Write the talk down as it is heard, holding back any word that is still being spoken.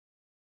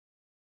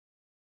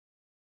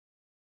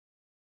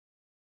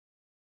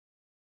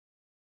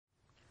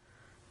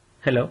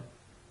Hello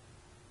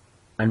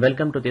and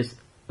welcome to this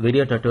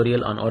video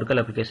tutorial on Oracle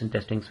Application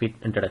Testing Suite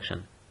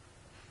Introduction.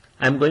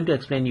 I am going to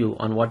explain you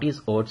on what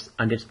is OATS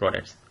and its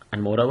products,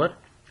 and moreover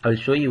I will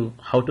show you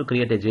how to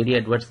create a JD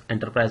Edwards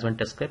EnterpriseOne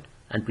test script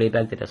and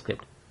playback the test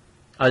script.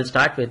 I will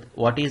start with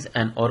what is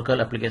an Oracle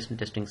Application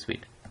Testing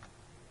Suite.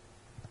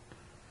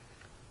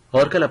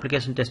 Oracle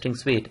Application Testing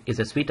Suite is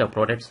a suite of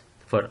products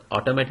for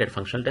automated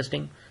functional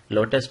testing,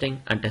 load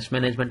testing and test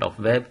management of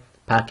web,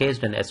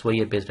 packaged and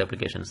SOA based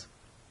applications.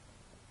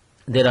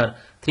 There are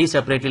three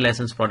separately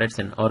licensed products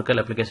in Oracle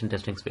Application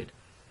Testing Suite,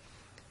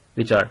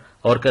 which are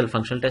Oracle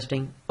Functional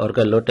Testing,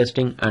 Oracle Load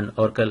Testing and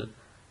Oracle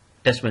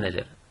Test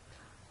Manager.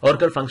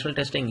 Oracle Functional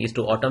Testing is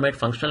to automate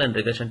functional and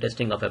regression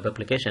testing of web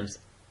applications,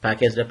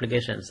 packaged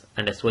applications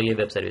and SOA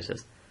web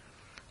services.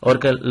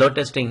 Oracle Load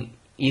Testing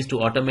is to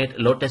automate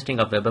load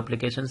testing of web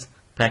applications,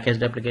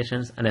 packaged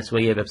applications and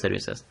SOA web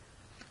services.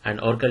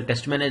 And Oracle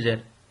Test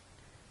Manager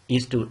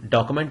is to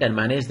document and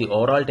manage the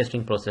overall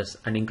testing process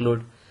and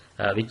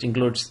which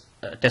includes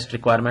test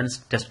requirements,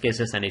 test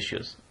cases and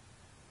issues.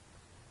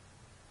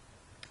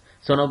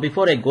 So now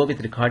before I go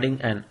with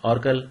recording an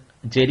Oracle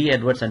JD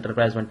Edwards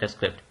EnterpriseOne test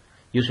script,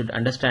 you should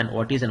understand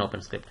what is an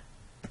OpenScript.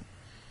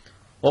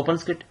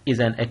 OpenScript is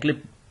an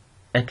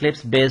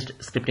Eclipse-based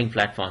scripting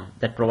platform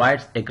that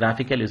provides a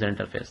graphical user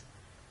interface.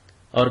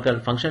 Oracle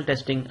Functional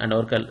Testing and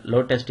Oracle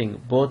Load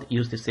Testing both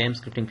use the same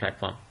scripting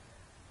platform,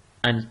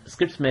 and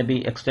scripts may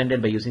be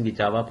extended by using the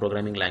Java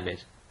programming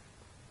language.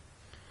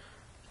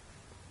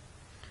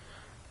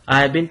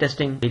 I have been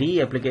testing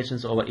JDE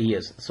applications over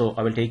years, so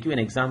I will take you an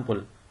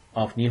example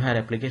of new hire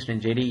application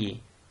in JDE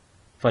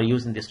for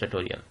use in this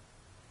tutorial.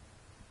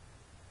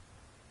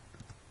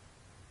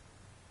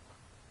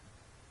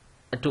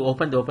 To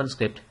open the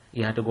OpenScript,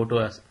 you have to go to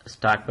a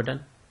Start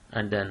button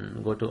and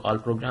then go to All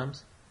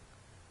Programs,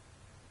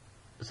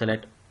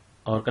 select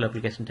Oracle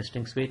Application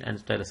Testing Suite and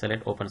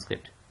select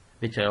OpenScript,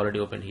 which I already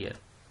opened here.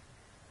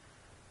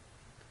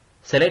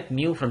 Select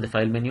New from the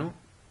File menu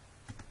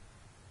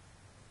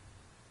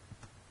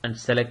and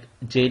select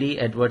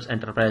JD Edwards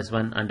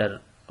EnterpriseOne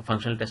under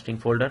Functional Testing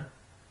folder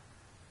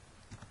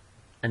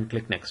and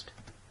click Next.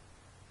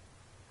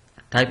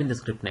 Type in the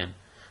script name.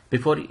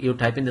 Before you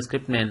type in the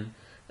script name,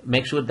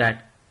 make sure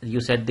that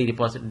you set the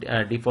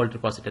default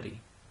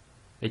repository,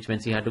 which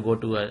means you have to go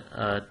to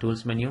a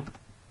Tools menu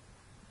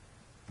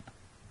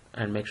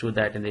and make sure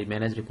that in the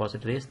Manage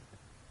Repositories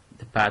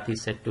the path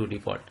is set to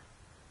default.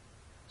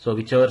 So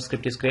whichever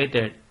script is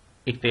created,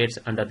 it creates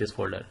under this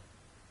folder.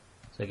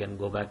 So I can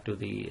go back to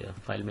the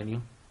File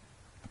menu,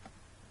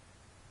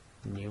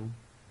 New,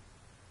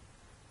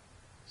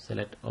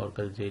 select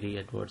Oracle JD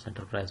Edwards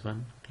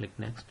EnterpriseOne, click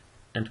Next,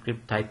 and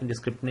type in the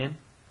script name.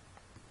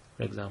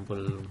 For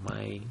example,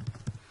 my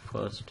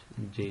first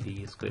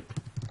JD script,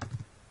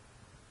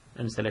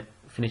 and select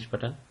Finish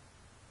button.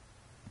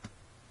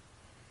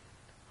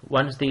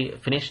 Once the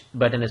Finish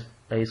button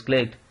is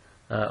clicked,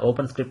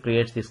 OpenScript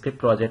creates the script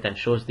project and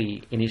shows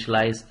the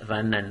initialize,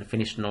 run and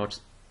finish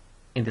notes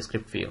in the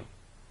script view.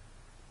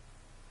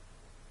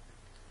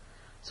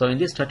 So in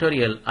this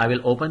tutorial, I will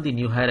open the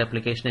new hire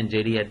application in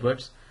JD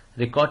Edwards,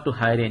 record to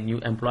hire a new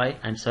employee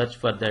and search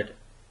for that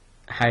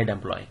hired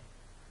employee.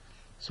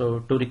 So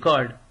to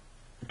record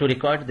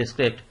the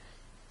script,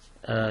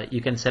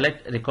 you can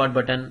select record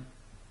button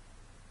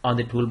on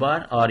the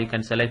toolbar, or you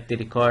can select the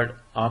record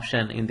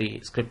option in the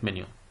script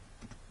menu.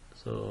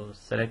 So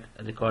select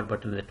record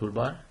button in the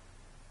toolbar.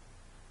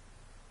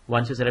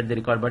 Once you select the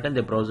record button,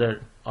 the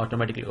browser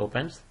automatically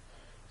opens.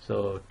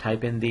 So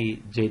type in the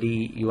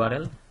JD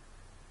URL,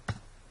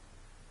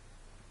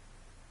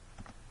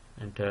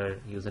 enter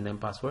username,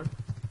 password,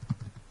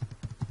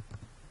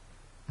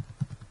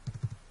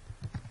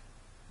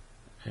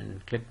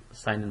 and click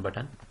sign in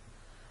button.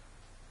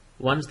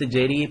 Once the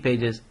JDE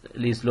page is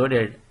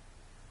loaded,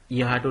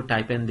 you have to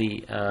type in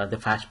the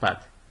fast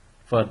path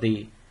for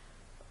the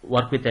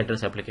work with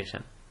address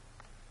application.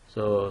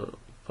 So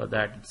for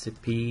that, it's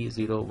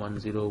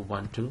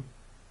P01012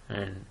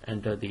 and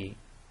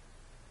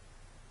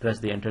press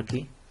the enter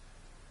key.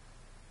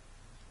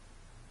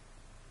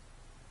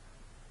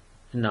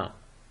 Now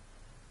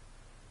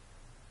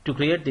to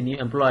create the new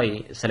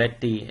employee, select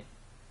the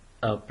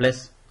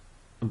plus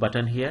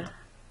button here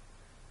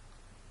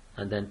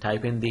and then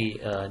type in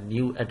the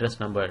new address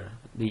number,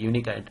 the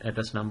unique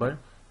address number.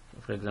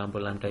 For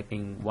example, I'm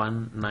typing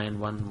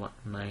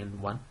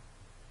 19191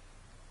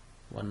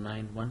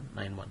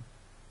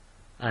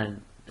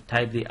 and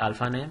type the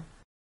alpha name.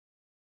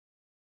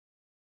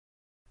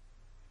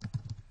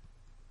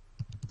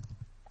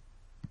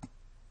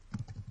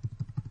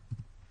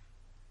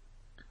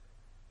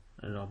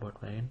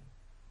 Robert Wayne,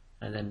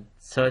 and then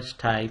search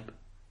type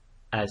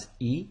as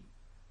E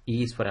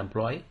is for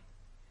employee,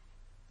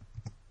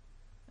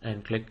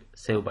 and click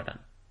save button.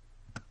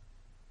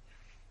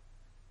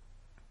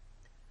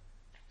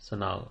 So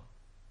now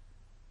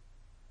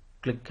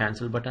click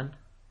cancel button,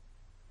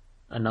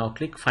 and now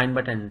click find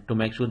button to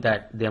make sure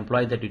that the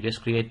employee that you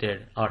just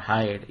created or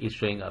hired is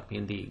showing up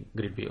in the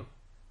grid view.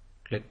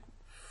 Click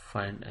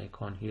find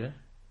icon here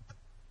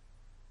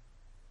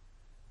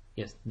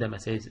Yes, the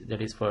message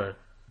that is for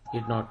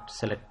did not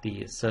select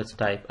the search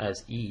type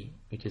as E,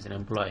 which is an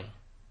employee.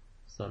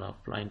 So now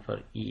applying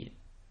for E.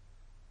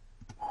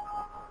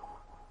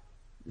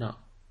 Now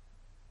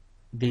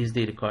this is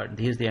the record,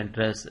 this is the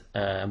address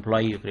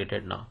employee you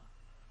created now.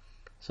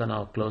 So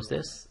now close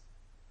this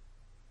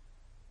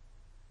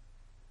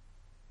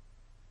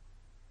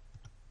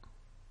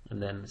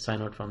and then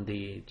sign out from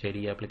the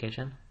JD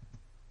application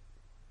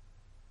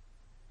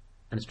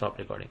and stop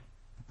recording.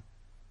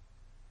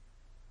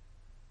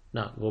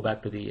 Now go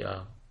back to the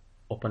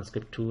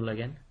OpenScript tool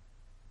again.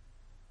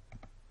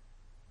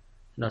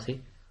 Now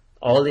see,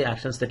 all the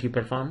actions that you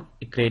perform,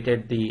 it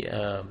created the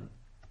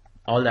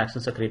all the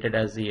actions are created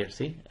as here,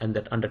 see, and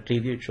that under tree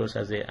view it shows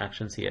as the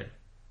actions here.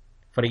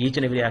 For each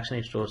and every action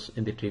it shows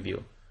in the tree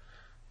view,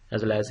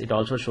 as well as it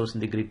also shows in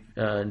the grid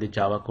in the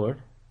Java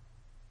code.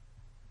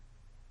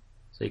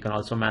 So you can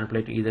also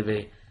manipulate either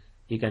way.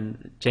 You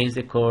can change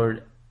the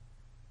code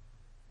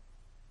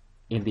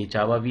in the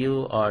Java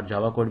view or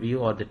Java code view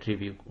or the tree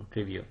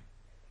view.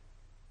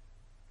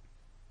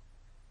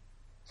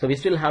 So we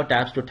still have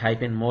tabs to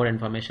type in more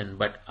information,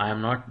 but I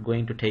am not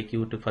going to take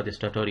you to for this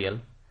tutorial.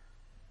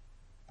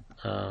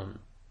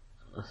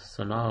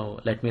 So now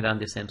let me run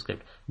the same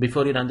script.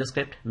 Before you run the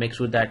script, make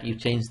sure that you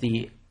change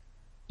the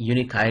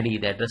unique ID,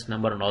 the address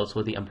number, and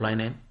also the employee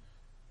name.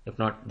 If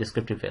not, the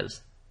script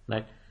fails,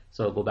 right?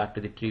 So go back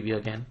to the tree view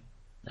again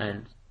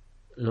and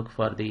look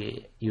for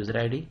the user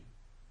ID.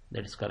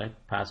 That is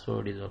correct.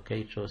 Password is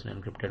okay. It shows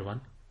an encrypted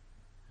one.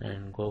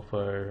 And go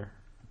for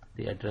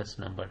the address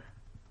number.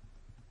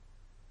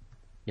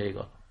 Here you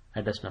go.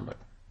 Address number.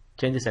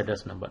 Change this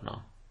address number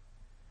now,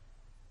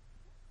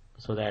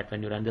 so that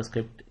when you run the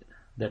script,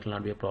 that will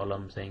not be a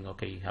problem saying,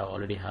 okay, you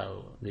already have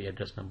the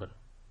address number.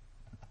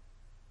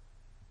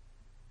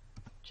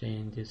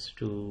 Change this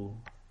to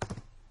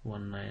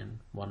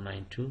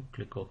 19192.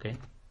 Click OK.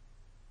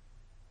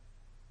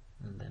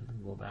 And then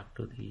go back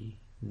to the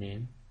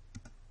name.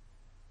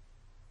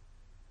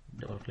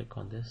 Double click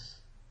on this.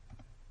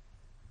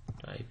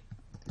 Type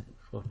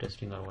for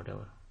testing or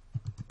whatever.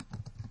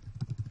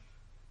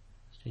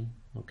 Testing.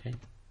 Okay.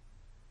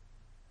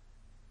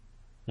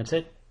 That's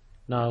it.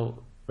 Now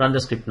run the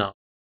script now.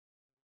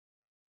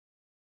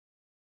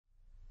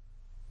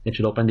 It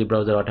should open the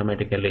browser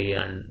automatically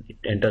and it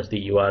enters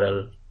the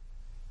URL.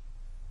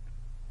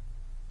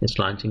 It's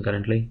launching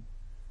currently.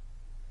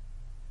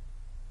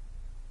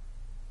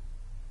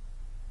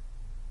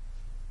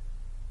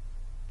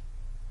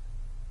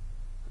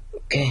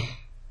 Okay.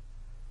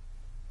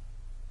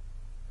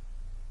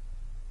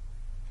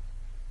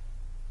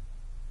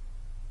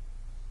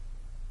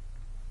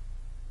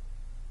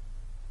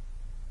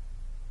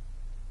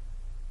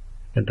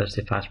 Enters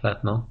the fast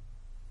path now.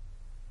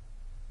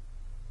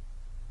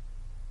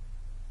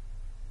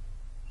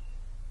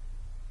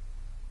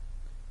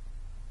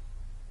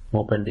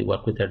 Open the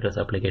work with address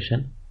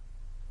application.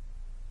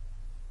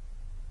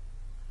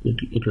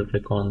 It will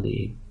click on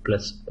the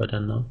plus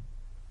button now.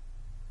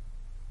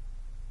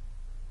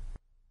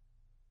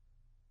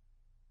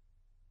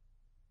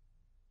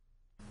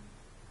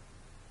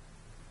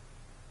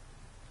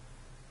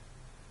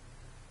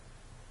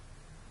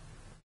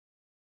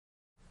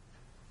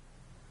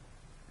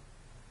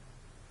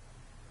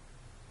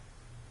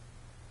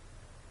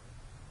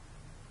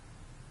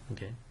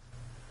 Okay.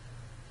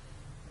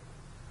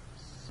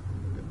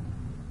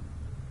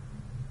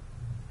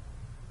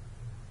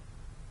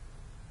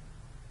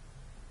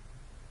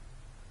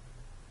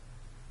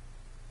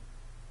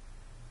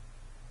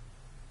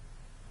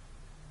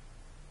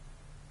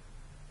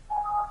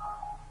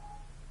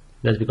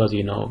 That's because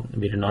we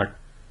are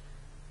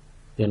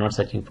not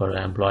searching for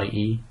an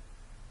employee.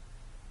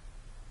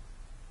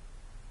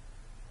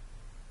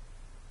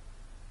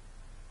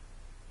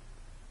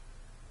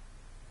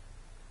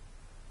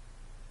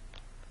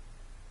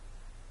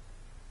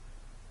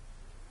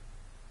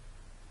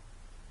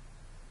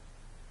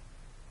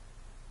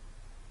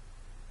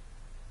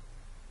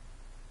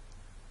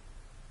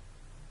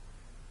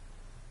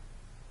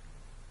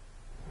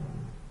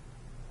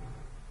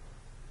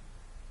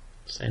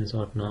 Signs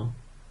out now.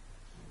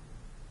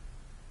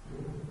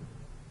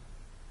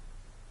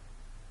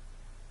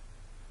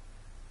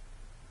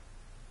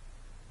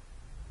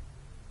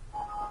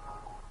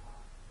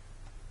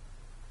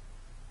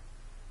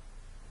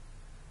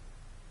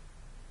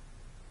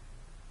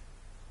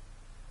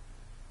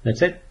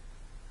 That's it.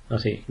 Now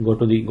see,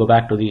 go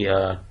back to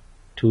the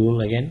tool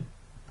again.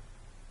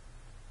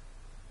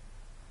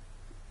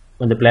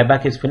 When the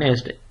playback is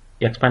finished,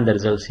 expand the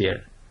results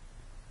here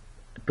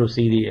to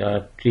see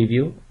the tree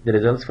view, the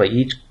results for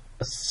each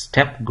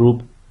step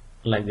group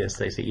like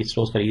this. I see it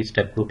shows for each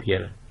step group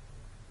here,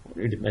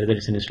 whether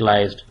it's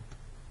initialized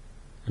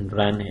and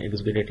ran,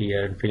 executed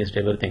here and finished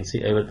everything.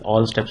 See,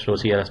 all steps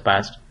shows here as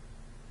passed.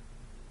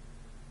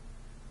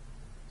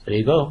 So there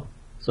you go.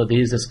 So this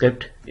is the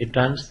script it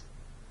runs.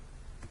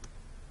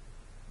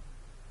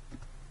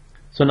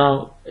 So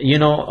now you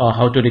know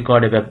how to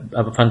record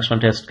a functional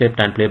test script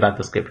and play back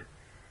the script.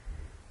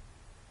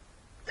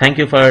 Thank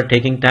you for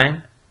taking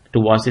time to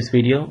watch this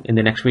video. In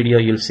the next video,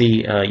 you'll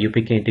see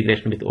UPK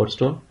integration with OATS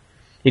tool.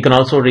 You can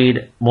also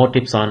read more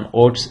tips on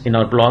OATS in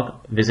our blog.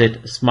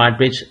 Visit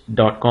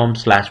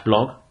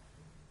smartbridge.com/blog.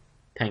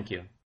 Thank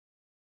you.